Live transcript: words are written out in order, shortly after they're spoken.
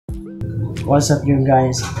What's up you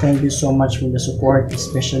guys? Thank you so much for the support,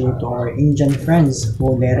 especially to our Indian friends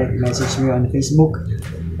who direct message me on Facebook.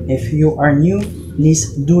 If you are new,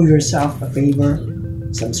 please do yourself a favor,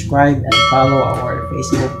 subscribe and follow our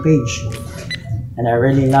Facebook page. And I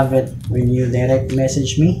really love it when you direct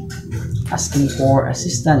message me asking for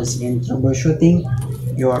assistance in troubleshooting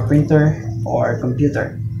your printer or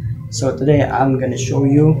computer. So today I'm gonna show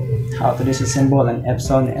you how to disassemble an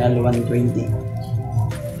Epson L120.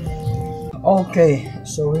 Okay,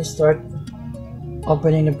 so we start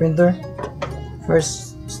opening the printer.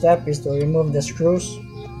 First step is to remove the screws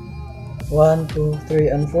 1, 2, 3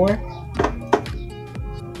 and 4.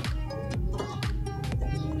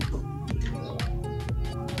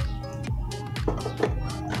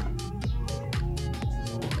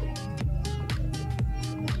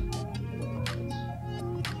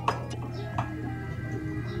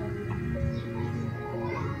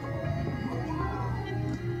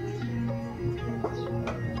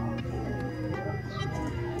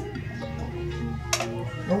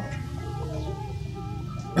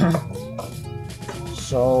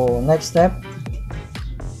 So next step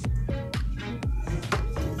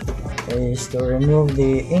is to remove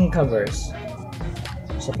the ink covers.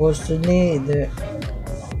 Supposedly the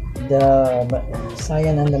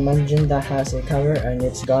cyan and the magenta has a cover and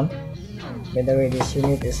it's gone. By the way, this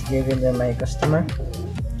unit is given to my customer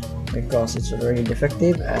because it's already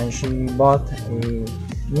defective and she bought a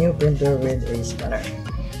new printer with a scanner.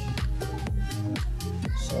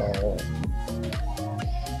 So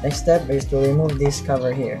next step is to remove this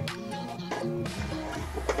cover here.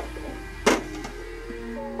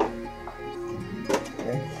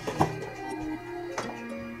 Okay.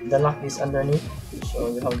 The lock is underneath, so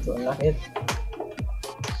you have to unlock it.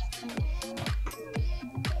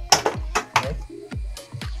 Okay.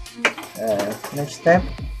 Next step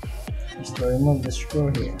is to remove the screw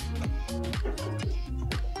here.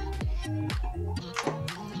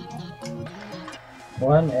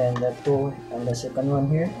 One and the two and the second one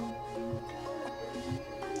here.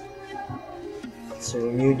 So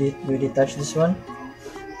you detach this one,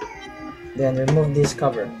 then remove this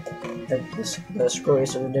cover. The screw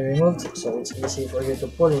is already removed, so it's easy for you to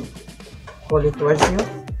pull it towards you,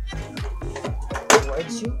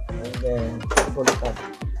 and then pull it up.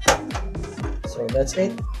 So that's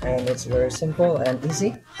it, and it's very simple and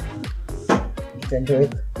easy. You can do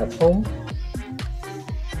it at home.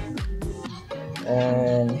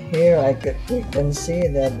 And here we can see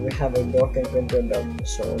that we have a broken printer belt.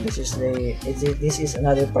 So this is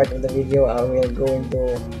another part of the video. I will going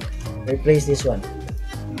to replace this one.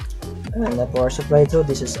 And the power supply too,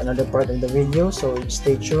 this is another part of the video, so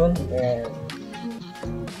stay tuned and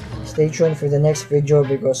stay tuned for the next video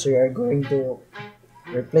because we are going to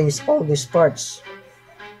replace all these parts.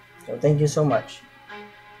 So thank you so much.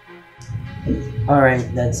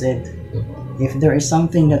 Alright, that's it. If there is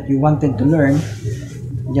something that you wanted to learn,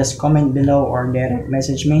 just comment below or direct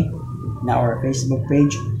message me in our Facebook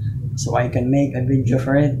page so I can make a video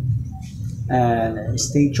for it. And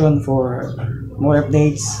stay tuned for more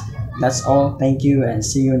updates. That's all. Thank you and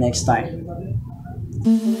see you next time.